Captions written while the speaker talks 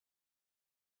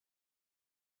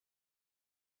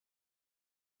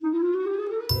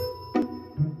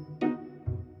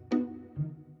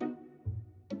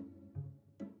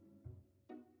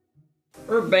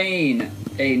Herbane,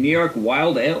 a New York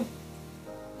wild ale,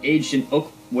 aged in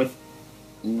oak with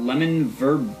lemon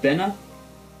verbena,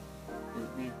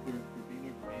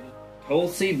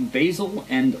 tulsi basil,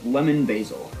 and lemon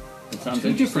basil. That sounds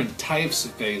Two different types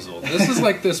of basil. This is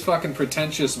like this fucking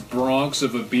pretentious Bronx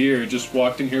of a beer just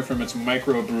walked in here from its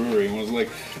microbrewery and was like,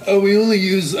 oh, we only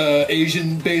use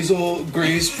Asian basil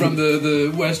grace from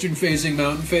the western-facing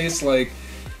mountain face. Like,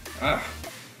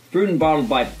 Brewed and bottled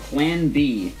by Plan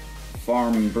B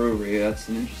Farm Brewery. That's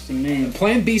an interesting name.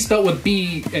 Plan B spelled with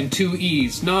B and two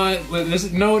E's. Not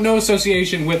this. No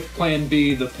association with Plan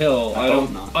B, the pill. I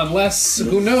don't know. Unless,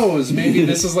 who knows? Maybe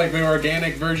this is like the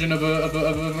organic version of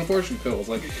an abortion pill. It's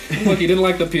like, look, you didn't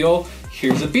like the pill.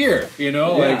 Here's a beer. You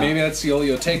know, Yeah. like maybe that's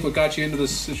you'll take what got you into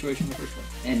this situation in the first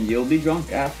place. And you'll be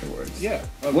drunk afterwards. Yeah.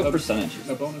 What percentage is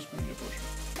A it? bonus for an abortion.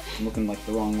 I'm looking like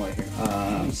the wrong way here.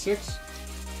 6.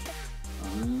 I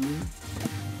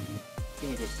feel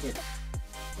like it was 6.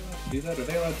 Do that? Are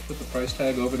they allowed to put the price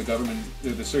tag over the government,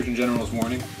 the Surgeon General's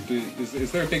warning?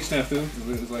 Is there a big snafu?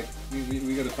 Is like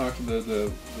we got to talk to the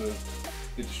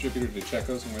distributor to check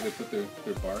us and where they put their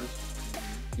bars.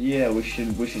 Yeah, we should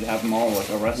have them all like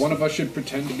arrested. One of us should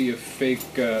pretend to be a fake,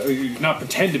 not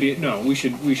pretend to be. No, we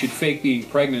should fake being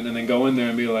pregnant and then go in there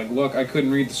and be like, look, I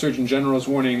couldn't read the Surgeon General's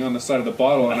warning on the side of the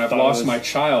bottle, and I've lost my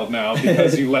child now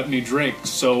because you let me drink.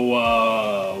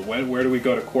 So where do we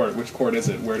go to court? Which court is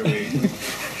it? Where do we?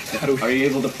 Are you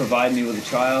able to provide me with a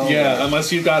child? Yeah,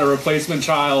 unless you've got a replacement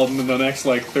child in the next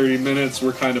like 30 minutes,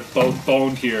 we're kind of both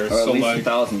boned here. Or so at least like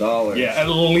 $1,000. yeah, at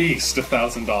least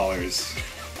 $1,000.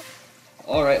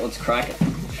 All right, let's crack it.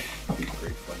 That'd be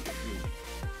great fun to do.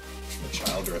 A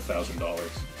child or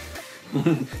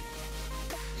 $1,000.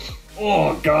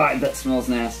 Oh God, that smells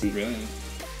nasty. Really?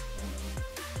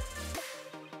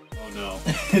 Oh no.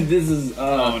 This is.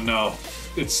 Oh no.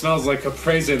 It smells like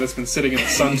caprese that's been sitting in the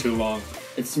sun too long.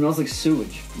 It smells like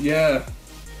sewage. Yeah.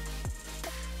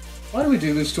 Why do we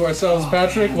do this to ourselves,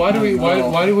 Patrick? Why do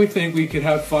we think we could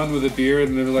have fun with a beer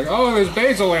and then they're like, oh, there's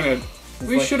basil in it?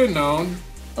 We like- should have known.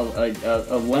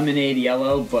 A lemonade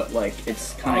yellow, but like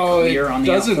it's kind of clear on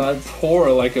the outside. It doesn't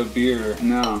pour like a beer.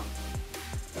 No.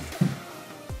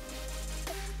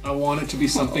 I want it to be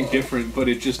something different, but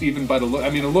it just, even by the look, I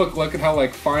mean, look at how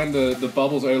like fine the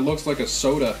bubbles are. It looks like a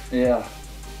soda. Yeah.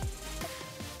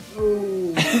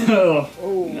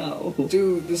 Oh No.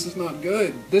 dude, this is not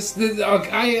good.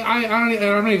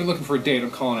 I'm not even looking for a date. I'm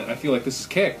calling it. I feel like this is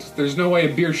kicked. There's no way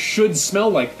a beer should smell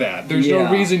like that. There's no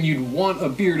reason you'd want a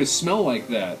beer to smell like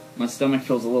that. My stomach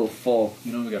feels a little full.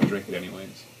 You know we gotta drink it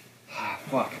anyways.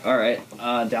 Fuck. All right.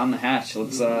 Down the hatch.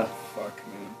 Let's. Fuck,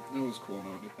 man. It was cool.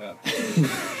 No, did that.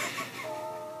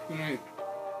 All right.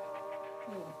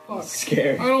 Fuck.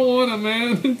 Scary. I don't want it,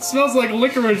 man. It smells like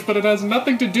licorice, but it has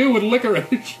nothing to do with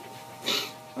licorice.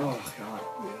 Oh God.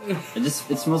 It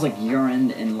smells like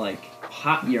urine and like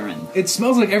hot urine. It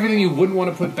smells like everything you wouldn't want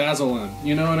to put basil in.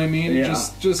 You know what I mean? Yeah.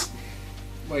 Just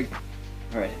like.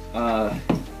 All right.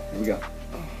 Here we go.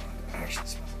 Oh, it actually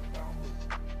smells like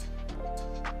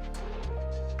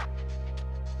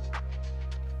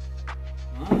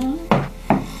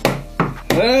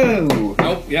Oh.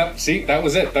 Nope. Yep. See, that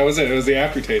was it. It was the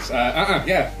aftertaste.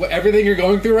 Yeah. Everything you're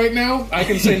going through right now, I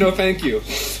can say no, thank you.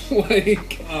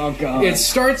 Like, Oh God. it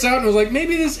starts out and I was like,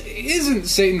 maybe this isn't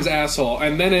Satan's asshole,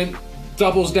 and then it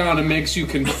doubles down and makes you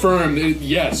confirm that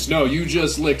yes, no, you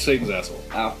just licked Satan's asshole.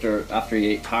 After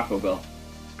you ate Taco Bell.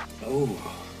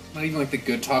 Oh. Not even like the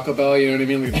good Taco Bell, you know what I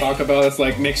mean? Like Taco Bell that's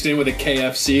like mixed in with a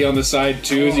KFC on the side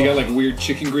too, so you got like weird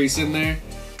chicken grease in there.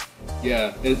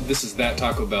 Yeah, this is that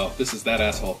Taco Bell. This is that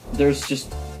asshole. There's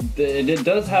just it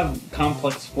does have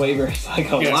complex flavors,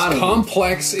 like a lot of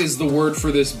complex is the word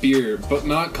for this beer, but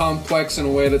not complex in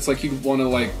a way that's like you'd want to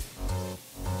like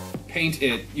paint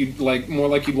it. You'd like more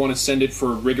like you'd want to send it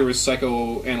for rigorous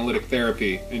psychoanalytic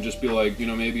therapy and just be like, you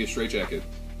know, maybe a straitjacket.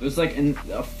 There's like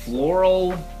a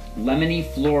floral, lemony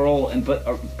floral, and but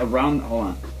around. Hold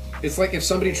on. It's like if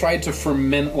somebody tried to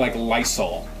ferment like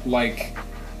Lysol, like.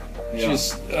 Yeah.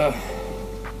 Just,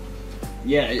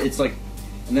 yeah, it's like,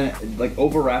 and then like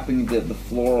overwrapping the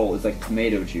floral is like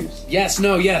tomato juice. Yes,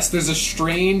 there's a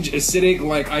strange acidic,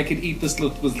 like I could eat this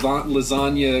with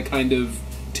lasagna kind of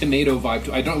tomato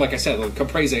vibe. I don't, like I said, like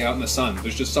caprese out in the sun.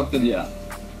 There's just something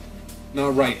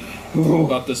not right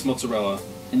about this mozzarella.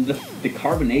 And the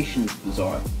carbonation is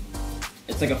bizarre.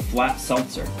 It's like a flat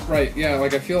seltzer. Right, yeah,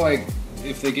 like I feel like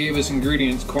if they gave us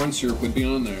ingredients, corn syrup would be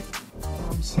on there.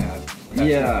 I'm sad.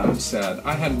 Yeah. I'm sad.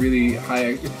 I had really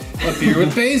high... A beer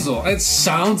with basil. It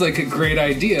sounds like a great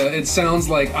idea. It sounds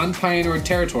like unpioneered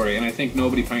territory, and I think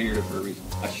nobody pioneered it for a reason.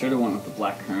 I should have went with the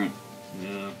black currant.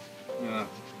 Yeah.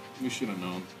 We should have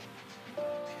known.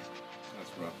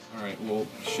 Alright, well,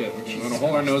 shit. Okay, we want to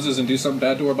hold our noses and do something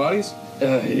bad to our bodies?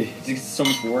 It's so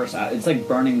much worse. It's like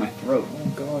burning my throat.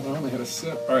 Oh god, I only had a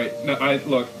sip. Alright, no,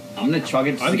 look. I'm gonna chug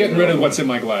it. I'm getting rid of what's in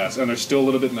my glass, and there's still a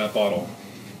little bit in that bottle.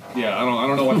 Yeah, I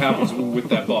don't know what happens with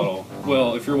that bottle.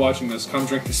 Well, if you're watching this, come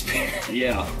drink this beer.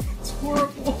 Yeah. It's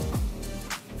horrible.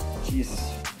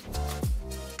 Jesus.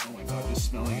 Oh my god, just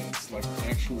smelling it. It's like an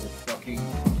actual fucking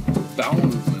bowel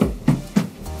movement.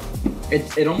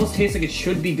 It almost tastes like it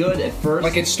should be good at first.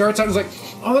 Like it starts out as like,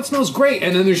 oh, that smells great,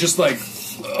 and then there's just like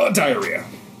diarrhea.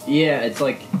 Yeah, it's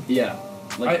like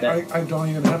like that. I don't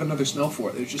even have another smell for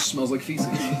it. It just smells like feces.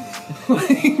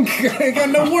 I got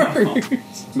no words.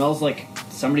 Smells like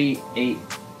somebody ate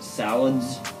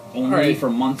salads only Right. for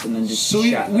months and then just So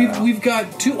shat that out. we've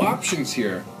got two options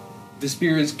here. This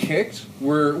beer is kicked.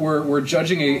 We're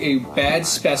judging a bad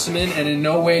specimen, and in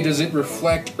no way does it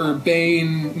reflect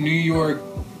Herbane New York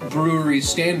brewery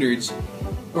standards.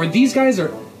 Or these guys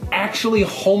are actually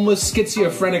homeless,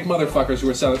 schizophrenic motherfuckers who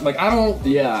are selling. Like, I don't.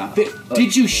 Yeah.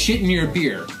 Did you shit in your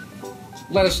beer?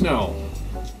 Let us know.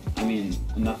 I mean,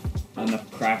 enough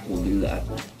crack will do that.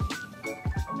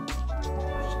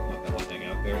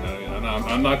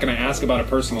 I'm not going to ask about a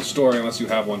personal story unless you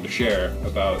have one to share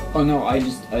about. Oh no, I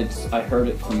heard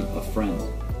it from a friend.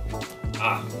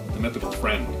 Ah, the mythical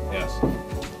friend. Yes.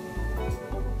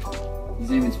 His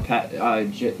name is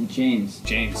James.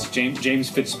 James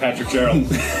Fitzpatrick Gerald.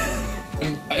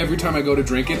 And every time I go to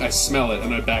drink it, I smell it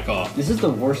and I back off. This is the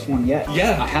worst one yet.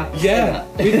 Yeah, I have to yeah.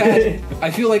 say We've that. had. I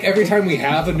feel like every time we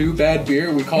have a new bad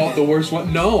beer, we call it the worst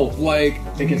one. No, like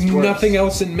It gets worse. nothing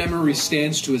else in memory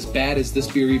stands to as bad as this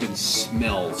beer even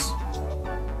smells.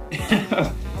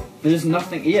 There's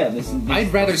nothing. Yeah, this.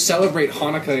 I'd rather celebrate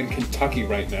Hanukkah in Kentucky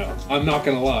right now. I'm not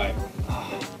gonna lie.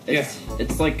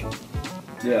 It's like.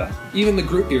 Yeah. Even the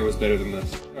group beer was better than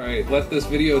this. Alright, let this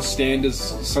video stand as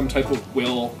some type of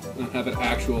will and have it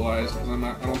actualized, because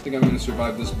I don't think I'm going to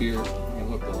survive this beer. I mean,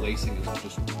 look, the lacing is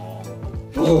just wrong.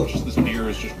 Oh. This beer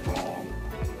is just wrong.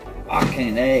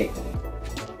 Fucking A. I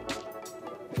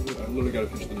literally got to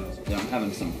pinch the nose. Yeah, I'm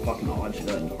having some fucking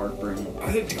agita and heartburn.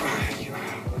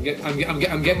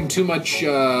 I'm getting too much,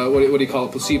 what do you call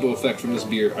it, placebo effect from this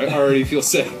beer. I already feel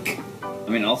sick. I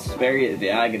mean, I'll spare you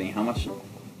the agony. How much?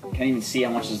 Can't even see how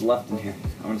much is left in here.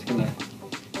 I'm just gonna.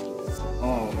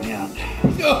 Oh man.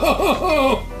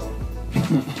 Oh!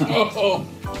 Oh!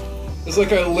 It's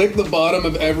like I licked the bottom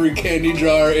of every candy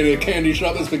jar in a candy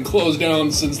shop that's been closed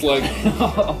down since like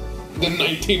the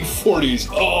 1940s.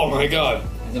 Oh my god.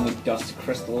 And then with dust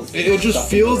crystals. It just stuff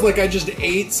feels in it. like I just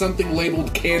ate something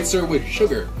labeled cancer with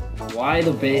sugar. Why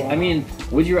the basil? I mean,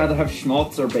 would you rather have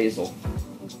schmaltz or basil?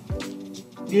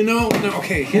 You know, no,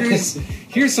 okay,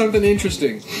 here's something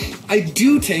interesting. I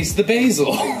do taste the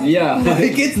basil. Yeah.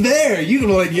 Like, it's there. You can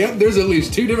like, yep, there's at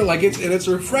least two different, like, it's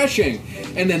refreshing.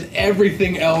 And then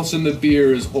everything else in the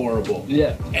beer is horrible.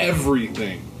 Yeah.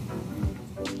 Everything.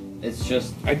 It's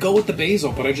just. I go with the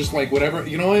basil, but I just like whatever,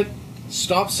 you know what?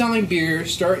 Stop selling beer,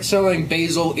 start selling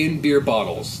basil in beer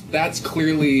bottles. That's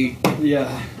clearly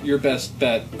your best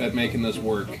bet at making this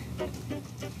work.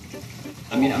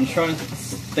 I mean, I'm trying to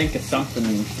think of something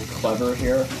clever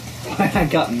here. I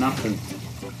got nothing.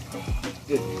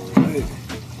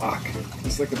 Fuck.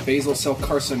 It's like a basal cell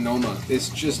carcinoma. It's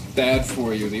just bad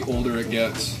for you the older it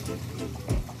gets.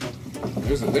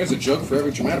 There's a joke for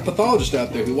every dermatopathologist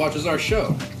out there who watches our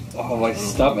show. Oh, my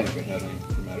stomach.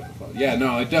 Yeah,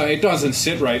 no, it doesn't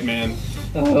sit right, man.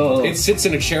 Oh. It sits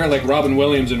in a chair like Robin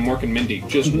Williams and Mork and Mindy.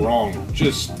 Just wrong.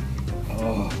 Just.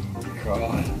 Oh,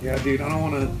 God. Yeah, dude, I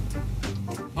don't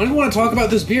even want to talk about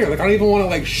this beer. Like, I don't even want to,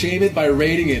 like, shame it by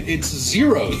rating it. It's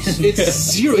zeros. It's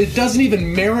zero. It doesn't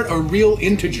even merit a real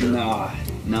integer. Nah,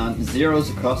 zeros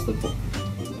across the board.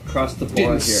 Didn't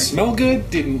Didn't here. smell good,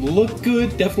 didn't look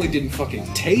good, definitely didn't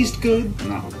fucking taste good.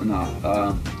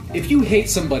 No. If you hate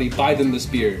somebody, buy them this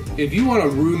beer. If you want to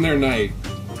ruin their night,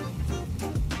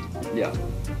 Yeah.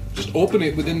 just open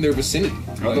it within their vicinity.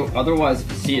 Like, Otherwise,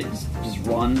 if you see it, just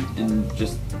run and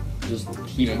just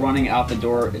keep running out the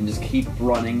door and just keep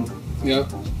running.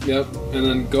 Yep. And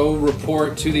then go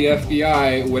report to the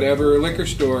FBI whatever liquor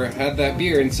store had that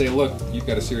beer and say, look, you've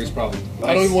got a serious problem.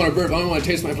 I don't even want to burp. I don't want to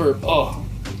taste my burp.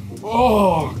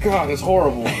 Oh, God, it's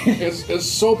horrible. it's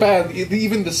so bad.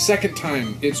 Even the second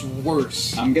time, it's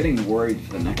worse. I'm getting worried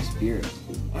for the next beers.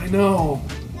 I know.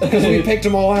 Because we picked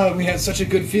them all out and we had such a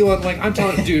good feeling. Like, I'm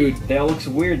telling dude. They all looks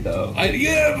weird, though.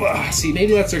 See,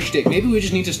 maybe that's our shtick. Maybe we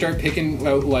just need to start picking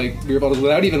out, like, beer bottles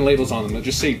without even labels on them. They'll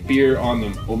just say beer on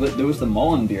them. Well, there was the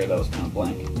Mullen beer that was kind of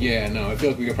blank. Yeah, no, I feel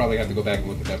like we could probably have to go back and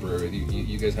look at that brewery.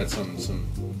 You guys had some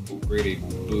grade A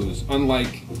booze.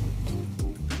 Unlike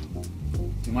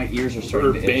See, my ears are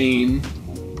starting to itch. Herbane.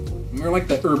 We're like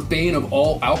the Herbane of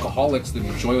all alcoholics that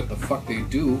enjoy what the fuck they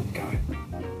do. God.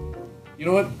 You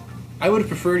know what? I would have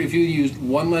preferred if you used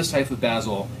one less type of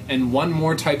basil and one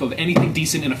more type of anything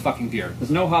decent in a fucking beer. There's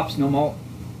no hops, no malt.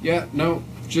 Yeah, no,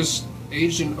 just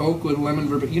aged in oak with lemon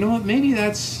verbena. You know what? Maybe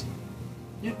that's...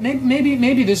 Yeah,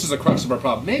 maybe this is the crux of our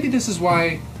problem. Maybe this is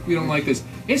why we don't like this.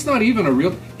 It's not even a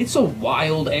real... It's a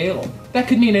wild ale. That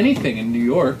could mean anything in New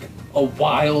York. A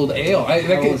wild ale.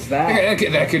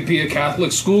 That could be a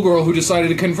Catholic schoolgirl who decided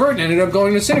to convert and ended up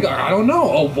going to synagogue. I don't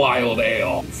know. A wild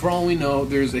ale. For all we know,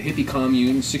 there's a hippie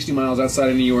commune 60 miles outside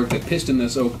of New York that pissed in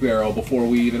this oak barrel before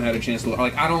we even had a chance to look.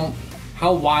 Like, I don't...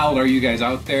 How wild are you guys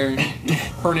out there?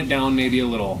 Turn it down maybe a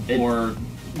little. Or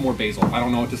more basil. I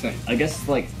don't know what to say. I guess,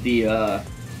 like, the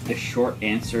short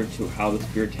answer to how this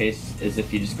beer tastes is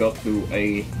if you just go through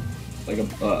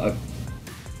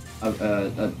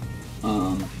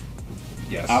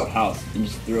Yes. outhouse and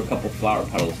just threw a couple flower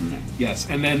petals in there. Yes,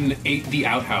 and then ate the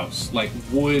outhouse, like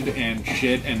wood and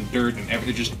shit and dirt and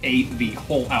everything. Just ate the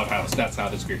whole outhouse. That's how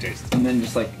this beer tastes. And then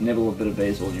just like nibble a bit of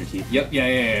basil in your teeth. Yep, yeah.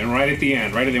 And right at the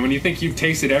end, when you think you've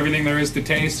tasted everything there is to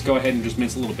taste, go ahead and just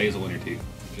mince a little basil in your teeth.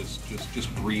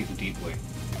 Just breathe deeply.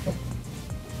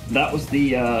 That was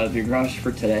the garage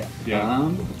for today.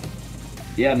 Yeah.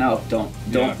 Yeah. No. Don't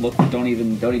look. Don't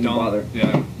even bother.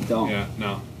 Yeah. Don't. Yeah.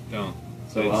 No. Don't.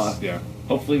 So yeah.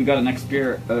 Hopefully we've got a next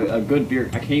beer, a good beer.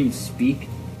 I can't even speak.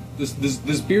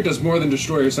 This beer does more than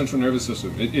destroy your central nervous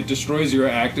system. It destroys your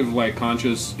active, like,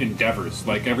 conscious endeavors.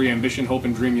 Like, every ambition, hope,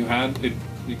 and dream you had, it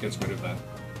gets rid of that.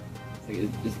 Like,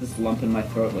 is this lump in my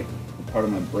throat like a part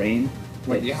of my brain?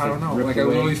 Like, yeah, I don't know. Like, I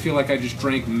literally feel like I just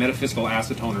drank metaphysical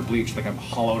acetone or bleach. Like, I'm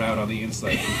hollowed out on the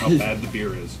inside from how bad the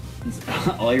beer is.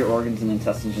 All your organs and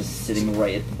intestines just sitting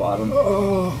right at the bottom.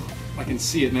 Oh, I can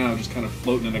see it now, just kind of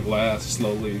floating in a glass,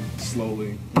 slowly.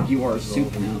 You are a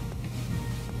soup now.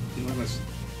 You know,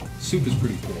 soup is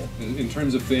pretty cool. In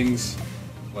terms of things,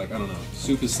 like, I don't know,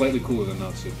 soup is slightly cooler than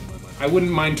not soup in my mind. I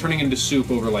wouldn't mind turning into soup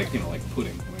over, like, you know, like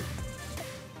pudding.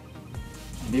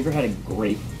 Have you ever had a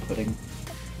grape pudding?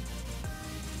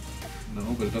 No,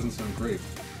 but it doesn't sound great.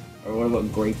 Or what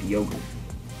about grape yogurt?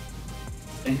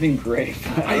 Anything grape.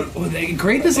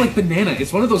 Grape is like banana.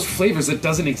 It's one of those flavors that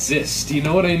doesn't exist. You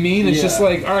know what I mean? It's just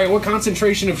like, all right, what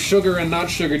concentration of sugar and not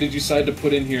sugar did you decide to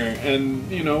put in here?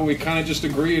 And, you know, we kind of just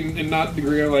agree and not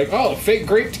agree on, like, oh, fake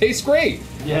grape tastes great.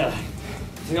 Yeah.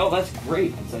 It's like, oh, that's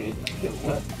great.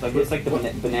 It's like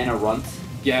the banana runts.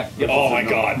 Yeah. Oh my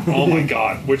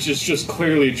god. Which is just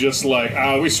clearly just like,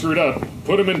 we screwed up.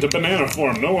 Put them into banana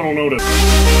form. No one will notice.